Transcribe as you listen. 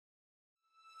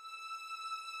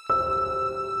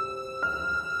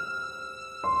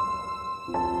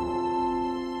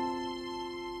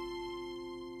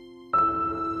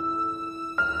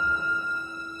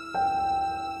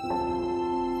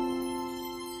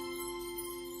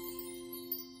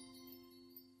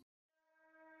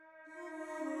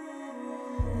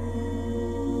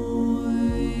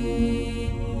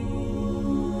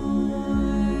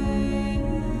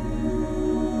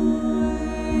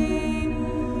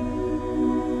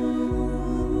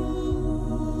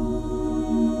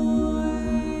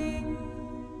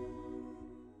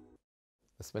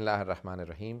Bismillah ar-Rahman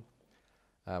ar-Rahim.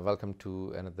 Welcome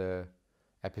to another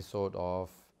episode of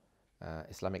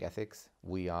Islamic Ethics.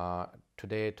 We are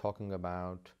today talking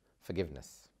about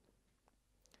forgiveness.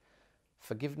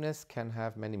 Forgiveness can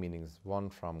have many meanings, one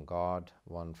from God,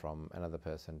 one from another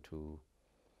person to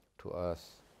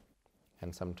us,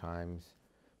 and sometimes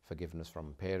forgiveness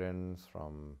from parents,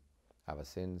 from our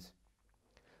sins.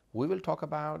 We will talk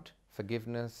about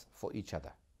forgiveness for each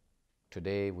other.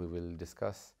 Today we will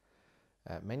discuss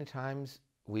many times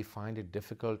we find it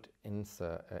difficult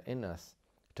in us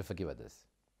to forgive others.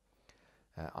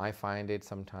 I find it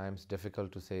sometimes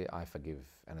difficult to say I forgive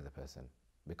another person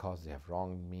because they have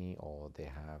wronged me, or they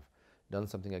have done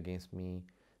something against me,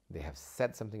 they have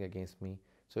said something against me.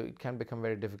 So it can become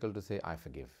very difficult to say I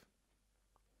forgive.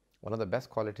 One of the best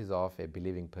qualities of a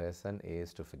believing person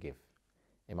is to forgive.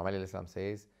 Imam Ali Islam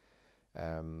says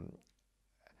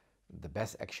the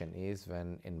best action is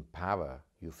when in power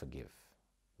you forgive.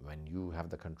 When you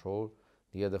have the control,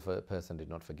 the other person did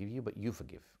not forgive you, but you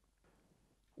forgive.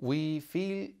 We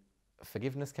feel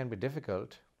forgiveness can be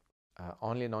difficult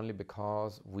only and only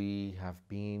because we have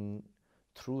been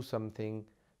through something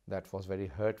that was very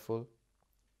hurtful.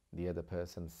 The other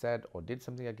person said or did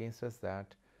something against us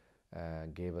that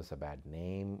gave us a bad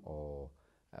name, or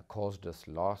caused us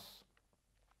loss,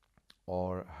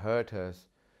 or hurt us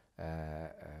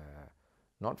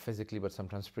not physically but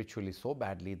sometimes spiritually so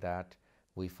badly that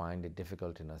we find it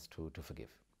difficult in us to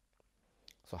forgive.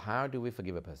 So how do we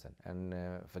forgive a person? And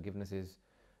forgiveness is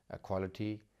a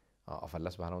quality of Allah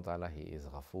subhanahu wa ta'ala. He is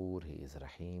Ghafoor, He is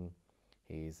Rahim,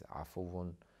 He is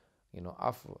Afuun.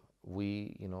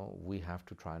 We have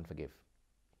to try and forgive.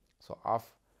 So Af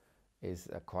is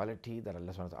a quality that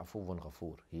Allah subhanahu wa ta'ala, Afuun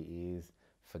Ghafoor. He is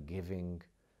forgiving,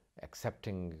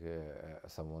 accepting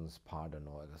someone's pardon,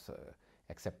 or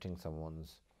accepting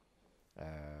someone's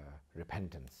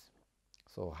repentance.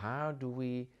 So how do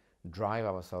we drive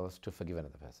ourselves to forgive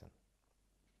another person?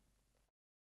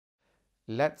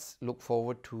 Let's look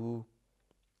forward to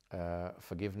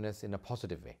forgiveness in a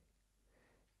positive way.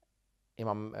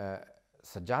 Imam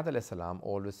Sajjad alayhi salam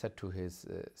always said to his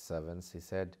servants, he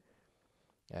said,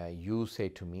 you say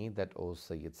to me that, O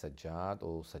Sayyid Sajjad,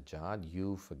 O Sajjad,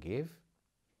 you forgive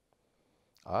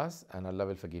us and Allah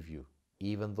will forgive you.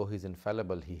 Even though He's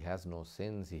infallible, He has no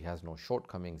sins, He has no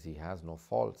shortcomings, He has no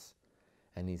faults.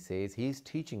 And he says, he's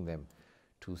teaching them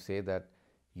to say that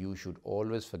you should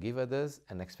always forgive others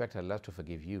and expect Allah to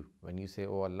forgive you. When you say,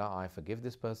 oh Allah, I forgive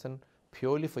this person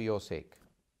purely for your sake,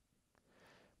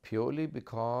 purely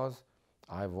because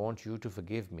I want you to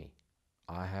forgive me.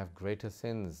 I have greater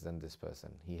sins than this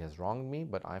person. He has wronged me,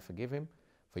 but I forgive him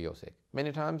for your sake.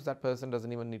 Many times that person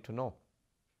doesn't even need to know.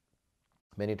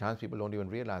 Many times people don't even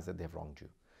realize that they have wronged you.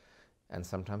 And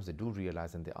sometimes they do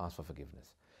realize and they ask for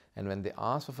forgiveness. And when they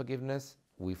ask for forgiveness,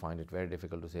 we find it very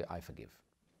difficult to say, I forgive.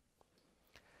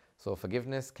 So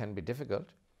forgiveness can be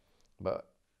difficult, but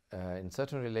in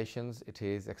certain relations it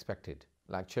is expected.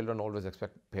 Like children always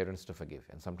expect parents to forgive,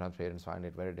 and sometimes parents find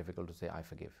it very difficult to say, I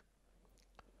forgive.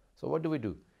 So what do we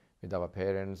do with our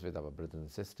parents, with our brothers and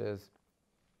sisters,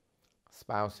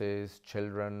 spouses,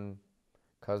 children,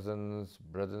 cousins,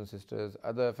 brothers and sisters,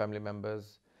 other family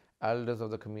members, elders of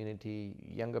the community,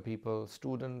 younger people,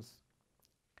 students?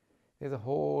 There's a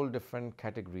whole different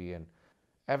category, and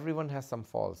everyone has some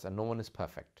faults, and no one is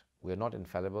perfect. We are not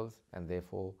infallibles, and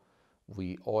therefore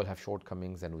we all have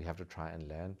shortcomings, and we have to try and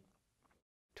learn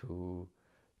to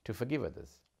forgive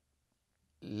others.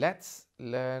 Let's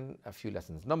learn a few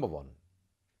lessons. Number one,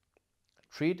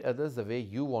 treat others the way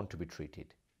you want to be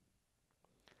treated,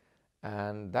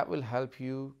 and that will help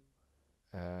you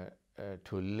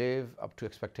to live up to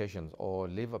expectations, or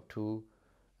live up to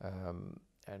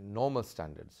normal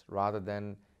standards, rather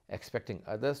than expecting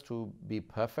others to be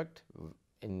perfect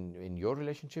in your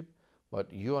relationship,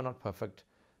 but you are not perfect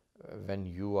when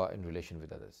you are in relation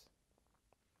with others.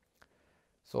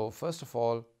 So first of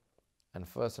all, and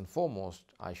first and foremost,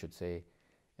 I should say,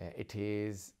 it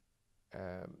is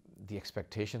the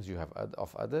expectations you have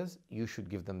of others, you should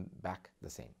give them back the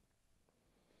same.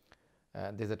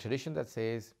 There's a tradition that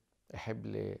says,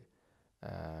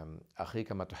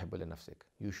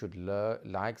 you should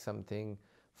like something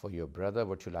for your brother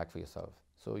what you like for yourself.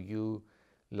 So you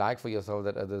like for yourself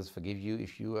that others forgive you.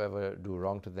 If you ever do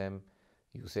wrong to them,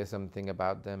 you say something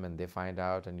about them and they find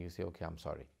out, and you say, okay, I'm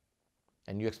sorry.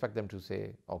 And you expect them to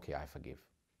say, okay, I forgive.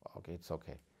 Okay, it's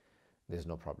okay. There's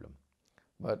no problem.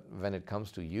 But when it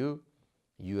comes to you,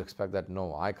 you expect that,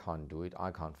 no, I can't do it. I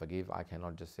can't forgive. I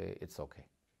cannot just say, it's okay.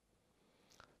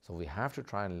 So we have to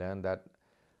try and learn that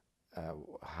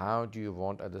how do you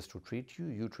want others to treat you?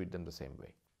 You treat them the same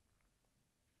way.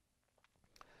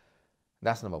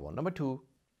 That's number one. Number two,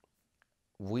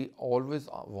 we always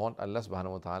want Allah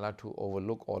subhanahu wa ta'ala to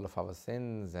overlook all of our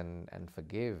sins and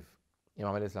forgive.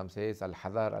 Imam al-Islam says,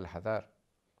 Al-Hadar, Al-Hadar.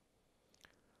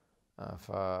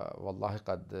 فَوَاللَّهِ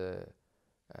قَدْ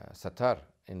satar.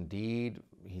 Indeed,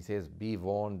 he says, be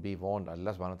warned, be warned.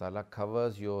 Allah subhanahu wa ta'ala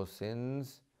covers your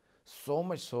sins so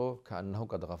much so, كَأَنَّهُ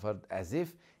قَدْ غَفَرْ, as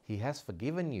if he has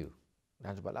forgiven you.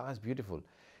 Nahj Balagha is beautiful.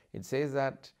 It says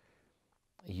that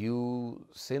you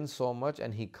sin so much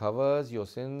and he covers your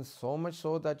sins so much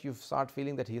so that you start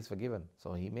feeling that he is forgiven.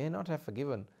 So he may not have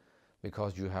forgiven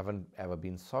because you haven't ever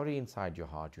been sorry inside your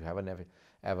heart. You haven't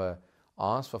ever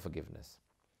asked for forgiveness.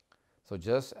 So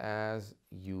just as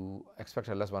you expect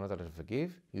Allah subhanahu wa ta'ala to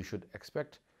forgive, you should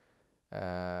expect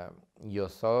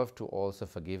yourself to also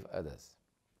forgive others.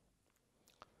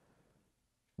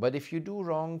 But if you do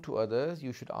wrong to others,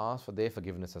 you should ask for their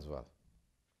forgiveness as well.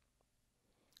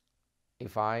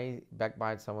 If I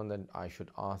backbite someone, then I should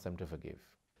ask them to forgive.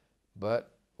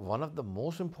 But one of the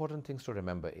most important things to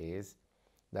remember is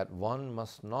that one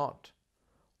must not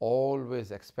always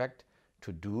expect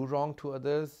to do wrong to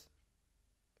others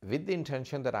with the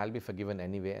intention that I'll be forgiven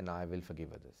anyway and I will forgive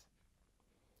others.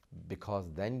 Because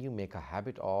then you make a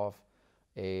habit of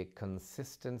a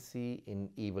consistency in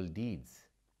evil deeds.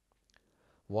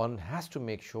 One has to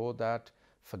make sure that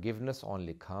forgiveness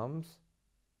only comes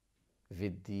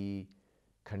with the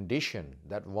condition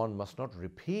that one must not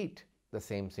repeat the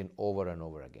same sin over and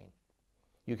over again.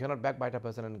 You cannot backbite a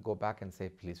person and go back and say,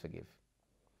 please forgive.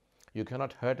 You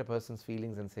cannot hurt a person's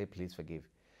feelings and say, please forgive.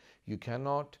 You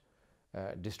cannot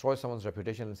destroy someone's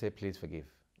reputation and say, please forgive.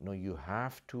 No, you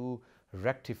have to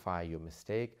rectify your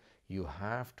mistake. You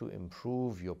have to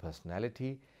improve your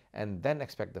personality and then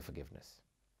expect the forgiveness.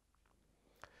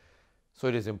 So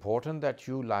it is important that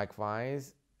you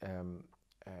likewise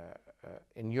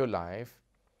in your life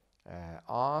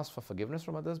ask for forgiveness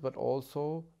from others, but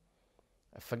also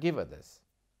forgive others.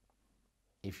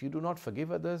 If you do not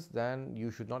forgive others, then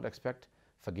you should not expect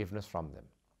forgiveness from them.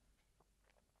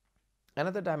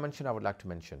 Another dimension I would like to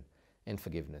mention in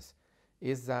forgiveness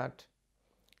is that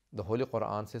the Holy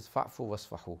Quran says, Fa'fu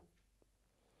wasfahu.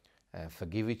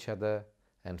 Forgive each other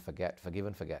and forget, forgive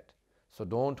and forget. So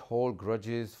don't hold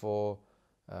grudges for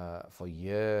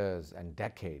years and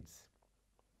decades.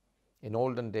 In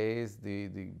olden days, the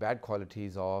bad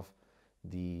qualities of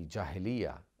the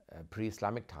Jahiliyyah,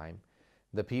 pre-Islamic time,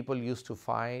 the people used to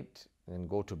fight and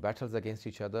go to battles against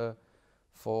each other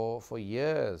for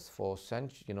years, for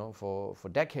centuries, for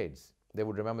decades. They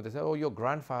would remember, they say, oh, your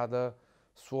grandfather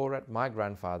swore at my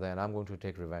grandfather and I'm going to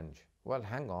take revenge. Well,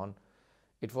 hang on.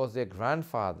 It was their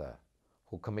grandfather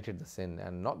who committed the sin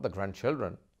and not the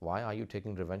grandchildren. Why are you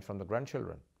taking revenge from the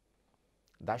grandchildren?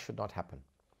 That should not happen.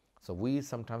 So we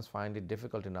sometimes find it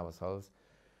difficult in ourselves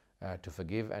to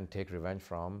forgive and take revenge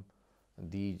from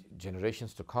the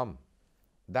generations to come.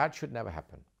 That should never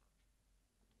happen.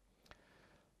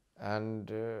 And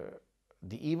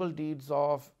the evil deeds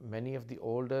of many of the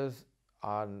elders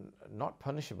are not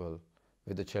punishable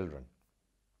with the children.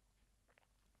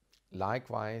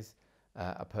 Likewise,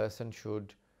 a person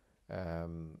should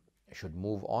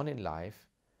move on in life.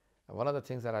 One of the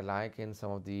things that I like in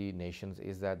some of the nations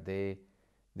is that they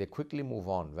quickly move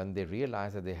on. When they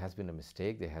realize that there has been a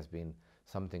mistake, there has been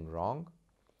something wrong,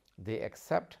 they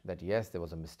accept that yes, there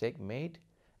was a mistake made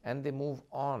and they move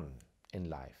on in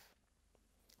life.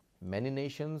 Many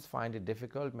nations find it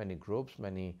difficult, many groups,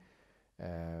 many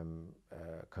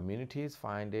communities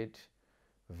find it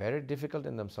very difficult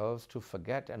in themselves to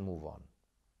forget and move on.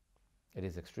 It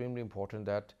is extremely important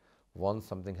that once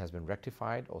something has been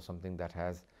rectified or something that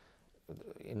has,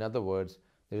 in other words,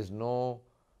 there is no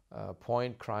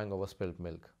point crying over spilt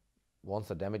milk. Once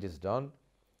the damage is done,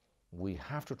 we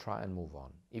have to try and move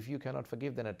on. If you cannot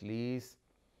forgive, then at least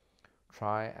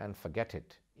try and forget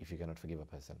it. If you cannot forgive a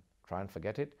person, try and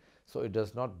forget it so it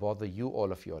does not bother you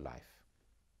all of your life.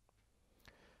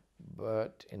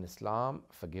 But in Islam,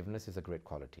 forgiveness is a great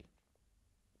quality.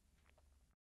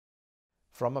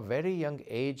 From a very young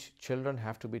age, children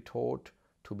have to be taught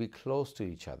to be close to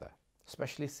each other,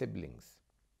 especially siblings.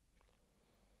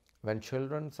 When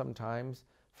children sometimes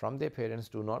from their parents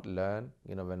do not learn,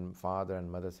 when father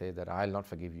and mother say that I'll not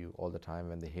forgive you all the time,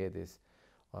 when they hear this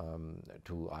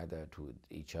to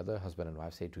each other, husband and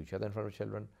wife say to each other in front of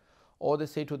children, or they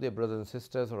say to their brothers and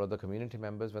sisters or other community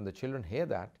members, when the children hear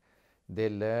that, they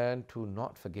learn to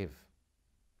not forgive.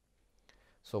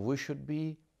 So we should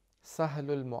be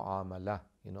sahlul mu'amala,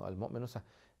 al-mu'minu.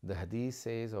 The hadith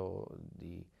says, or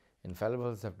the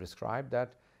infallibles have described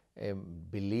that a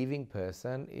believing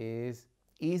person is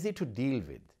easy to deal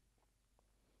with.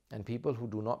 And people who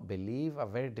do not believe are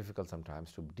very difficult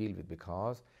sometimes to deal with,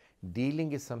 because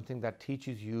dealing is something that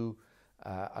teaches you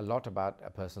a lot about a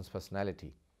person's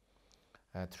personality.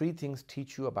 Three things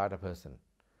teach you about a person.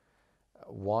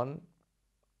 One,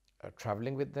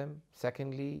 traveling with them.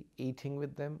 Secondly, eating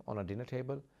with them on a dinner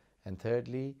table. And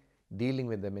thirdly, dealing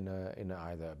with them in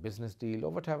either a business deal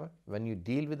or whatever. When you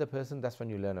deal with a person, that's when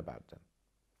you learn about them.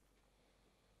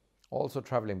 Also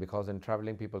traveling, because in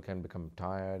traveling people can become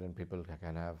tired and people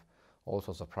can have all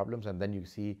sorts of problems, and then you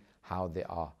see how they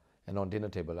are. And on dinner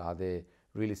table, are they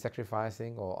really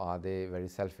sacrificing or are they very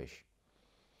selfish?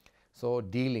 So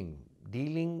dealing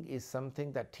is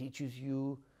something that teaches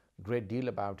you a great deal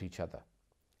about each other.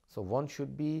 So one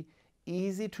should be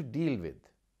easy to deal with.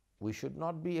 We should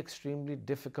not be extremely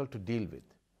difficult to deal with.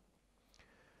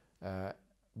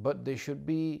 But there should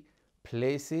be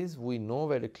places we know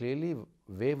very clearly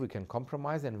where we can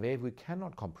compromise and where we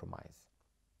cannot compromise.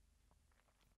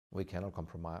 We cannot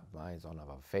compromise on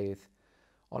our faith,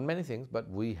 on many things, but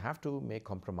we have to make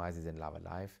compromises in our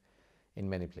life in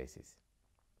many places.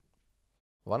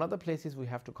 One of the places we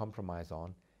have to compromise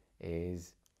on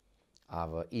is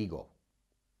our ego.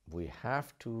 We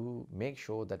have to make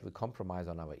sure that we compromise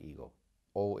on our ego.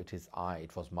 Oh, it is I,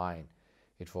 it was mine,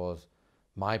 it was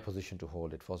my position to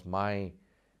hold, it was my,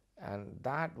 and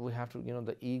that we have to,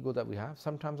 the ego that we have,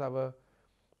 sometimes our,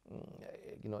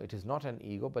 it is not an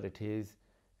ego, but it is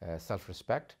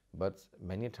self-respect. But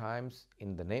many times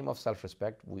in the name of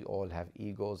self-respect, we all have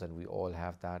egos and we all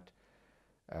have that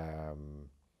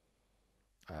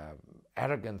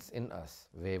arrogance in us,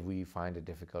 where we find it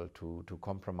difficult to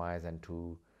compromise and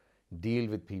to deal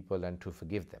with people and to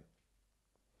forgive them.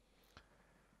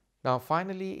 Now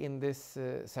finally in this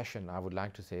session, I would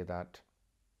like to say that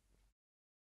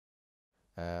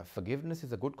forgiveness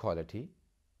is a good quality,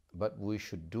 but we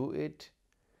should do it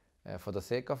for the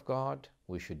sake of God.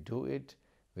 We should do it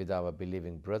with our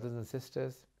believing brothers and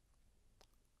sisters,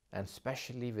 and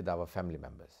especially with our family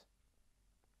members.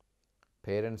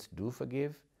 Parents do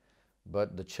forgive,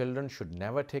 but the children should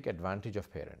never take advantage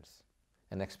of parents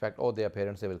and expect, oh, they are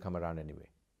parents, they will come around anyway.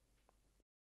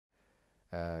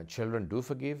 Children do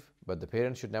forgive, but the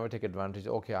parents should never take advantage.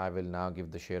 Okay, I will now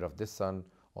give the share of this son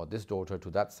or this daughter to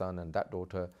that son and that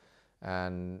daughter,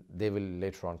 and they will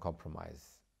later on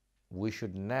compromise. We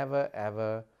should never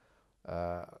ever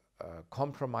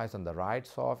compromise on the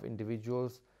rights of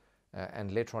individuals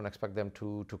and later on expect them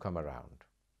to come around,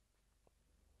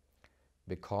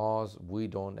 because we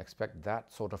don't expect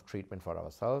that sort of treatment for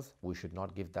ourselves. We should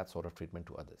not give that sort of treatment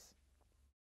to others.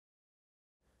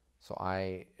 So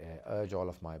I urge all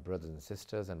of my brothers and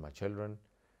sisters and my children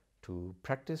to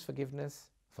practice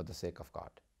forgiveness for the sake of God.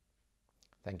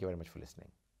 Thank you very much for listening.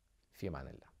 Fi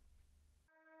amanillah.